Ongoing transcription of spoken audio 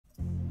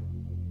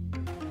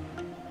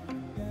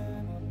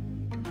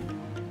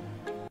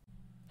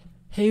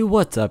Hey,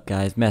 what's up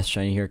guys,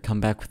 Mastershiny here,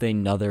 come back with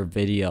another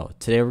video.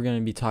 Today we're going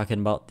to be talking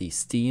about the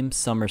Steam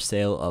Summer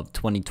Sale of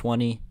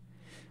 2020.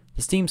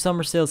 The Steam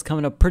Summer Sale is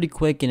coming up pretty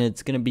quick and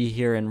it's going to be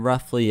here in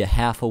roughly a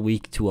half a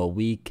week to a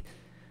week.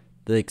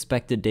 The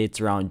expected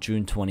date's around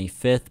June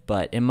 25th,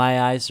 but in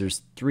my eyes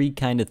there's three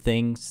kind of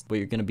things what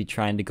you're going to be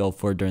trying to go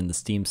for during the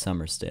Steam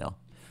Summer Sale.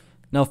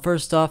 Now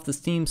first off, the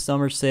Steam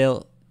Summer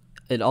Sale,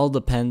 it all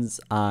depends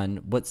on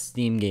what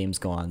Steam games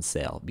go on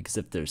sale, because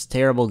if there's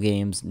terrible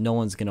games, no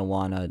one's going to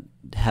want to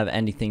have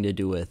anything to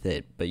do with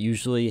it. But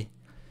usually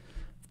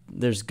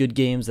there's good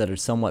games that are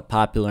somewhat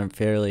popular and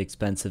fairly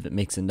expensive. It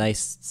makes a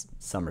nice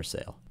summer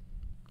sale.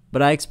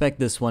 But I expect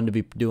this one to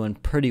be doing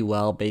pretty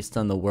well based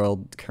on the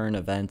world current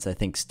events. I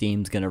think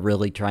Steam's going to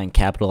really try and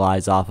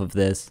capitalize off of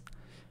this.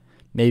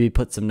 Maybe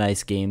put some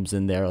nice games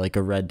in there like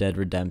a Red Dead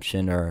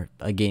Redemption or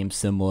a game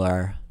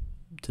similar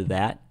to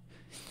that.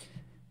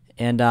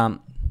 And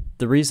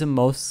the reason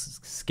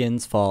most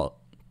skins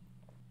fall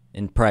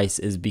in price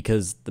is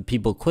because the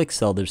people quick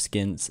sell their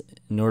skins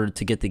in order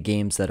to get the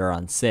games that are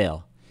on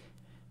sale.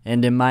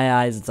 And in my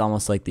eyes, it's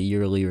almost like the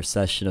yearly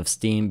recession of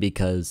Steam,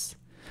 because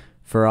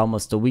for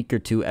almost a week or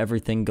two,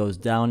 everything goes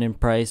down in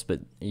price,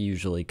 but it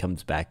usually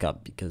comes back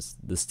up because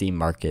the Steam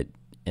market,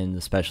 and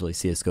especially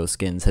Csgo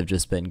skins, have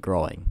just been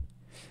growing.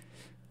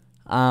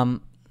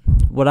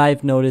 What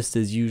I've noticed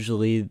is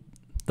usually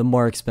the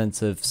more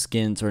expensive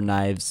skins or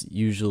knives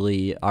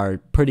usually are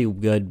pretty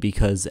good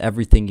because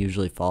everything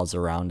usually falls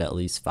around at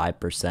least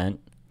 5%.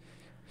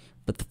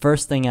 But the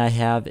first thing I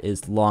have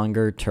is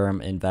longer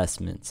term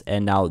investments.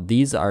 And now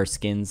these are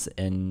skins,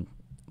 and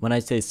when I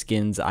say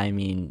skins, I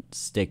mean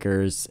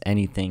stickers,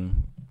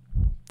 anything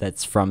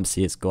that's from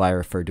CSGO I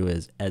refer to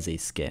as a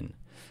skin.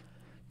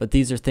 But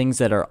these are things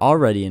that are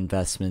already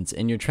investments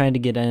and you're trying to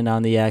get in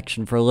on the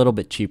action for a little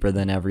bit cheaper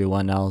than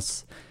everyone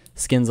else.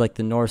 Skins like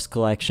the Norse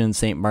collection,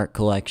 St. Mark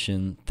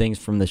collection, things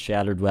from the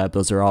Shattered Web,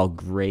 those are all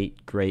great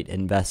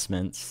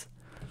investments.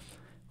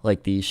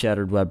 Like the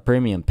Shattered Web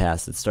Premium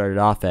Pass, it started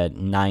off at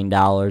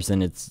 $9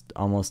 and it's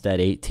almost at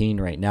 $18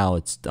 right now.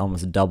 It's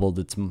almost doubled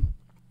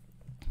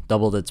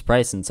its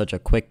price in such a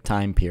quick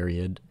time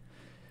period.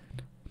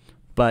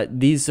 But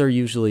these are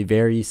usually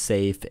very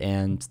safe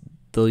and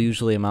they'll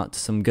usually amount to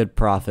some good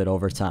profit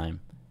over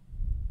time.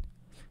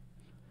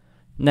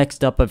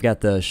 Next up, I've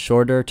got the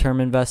shorter term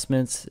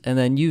investments, and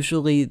then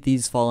usually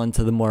these fall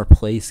into the more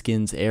play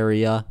skins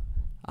area.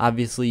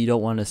 Obviously, you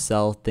don't want to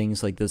sell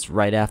things like this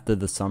right after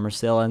the summer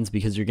sale ends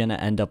because you're going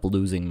to end up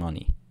losing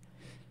money.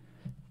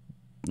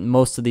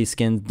 Most of these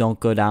skins don't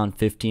go down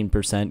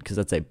 15% because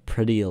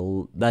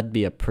that'd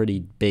be a pretty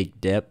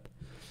big dip.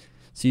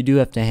 So you do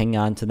have to hang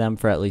on to them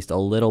for at least a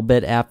little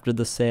bit after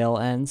the sale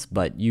ends,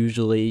 but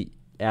usually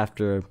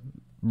after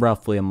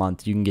roughly a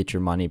month you can get your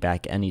money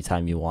back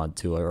anytime you want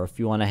to, or if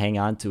you want to hang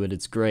on to it,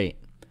 it's great.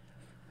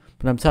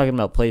 But I'm talking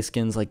about play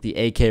skins like the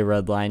AK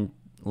Redline.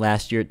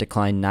 Last year it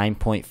declined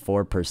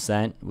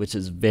 9.4%, which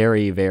is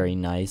very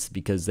nice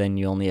because then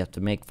you only have to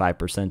make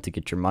 5% to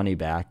get your money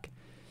back.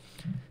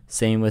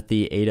 Same with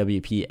the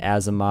AWP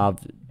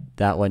Asimov,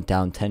 that went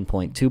down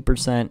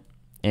 10.2%,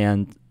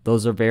 and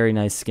those are very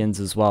nice skins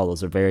as well.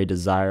 Those are very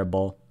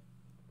desirable,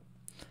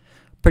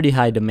 pretty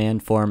high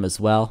demand for them as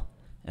well.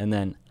 And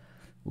then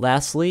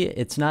lastly,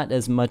 it's not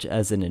as much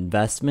as an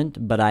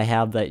investment, but I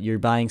have that you're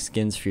buying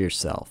skins for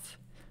yourself.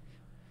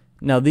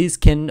 Now these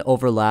can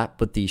overlap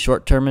with the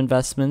short-term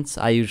investments.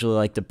 I usually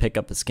like to pick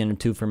up a skin or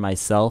two for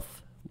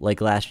myself.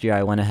 Like last year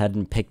I went ahead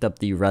and picked up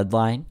the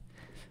Redline.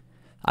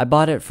 I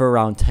bought it for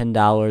around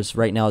 $10.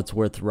 Right now it's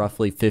worth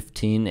roughly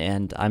 $15,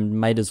 and I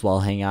might as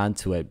well hang on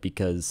to it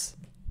because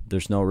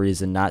there's no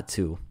reason not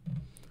to.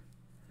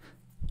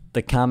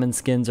 The common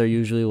skins are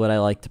usually what I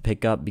like to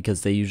pick up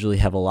because they usually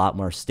have a lot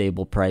more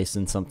stable price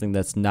and something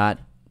that's not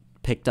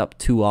picked up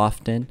too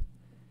often.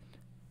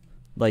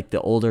 Like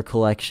the older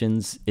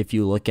collections, if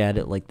you look at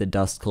it, like the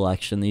Desc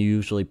collection, they're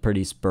usually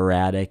pretty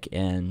sporadic,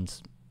 and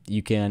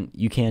you can't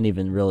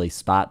even really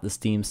spot the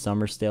Steam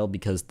Summer Sale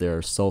because there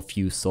are so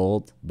few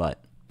sold.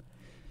 But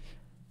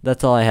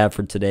that's all I have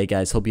for today,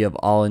 guys. Hope you have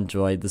all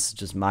enjoyed. This is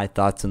just my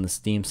thoughts on the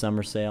Steam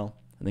Summer Sale.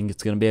 I think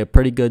it's going to be a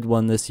pretty good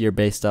one this year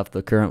based off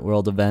the current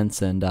world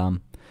events. And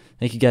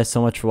thank you guys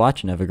so much for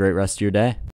watching. Have a great rest of your day.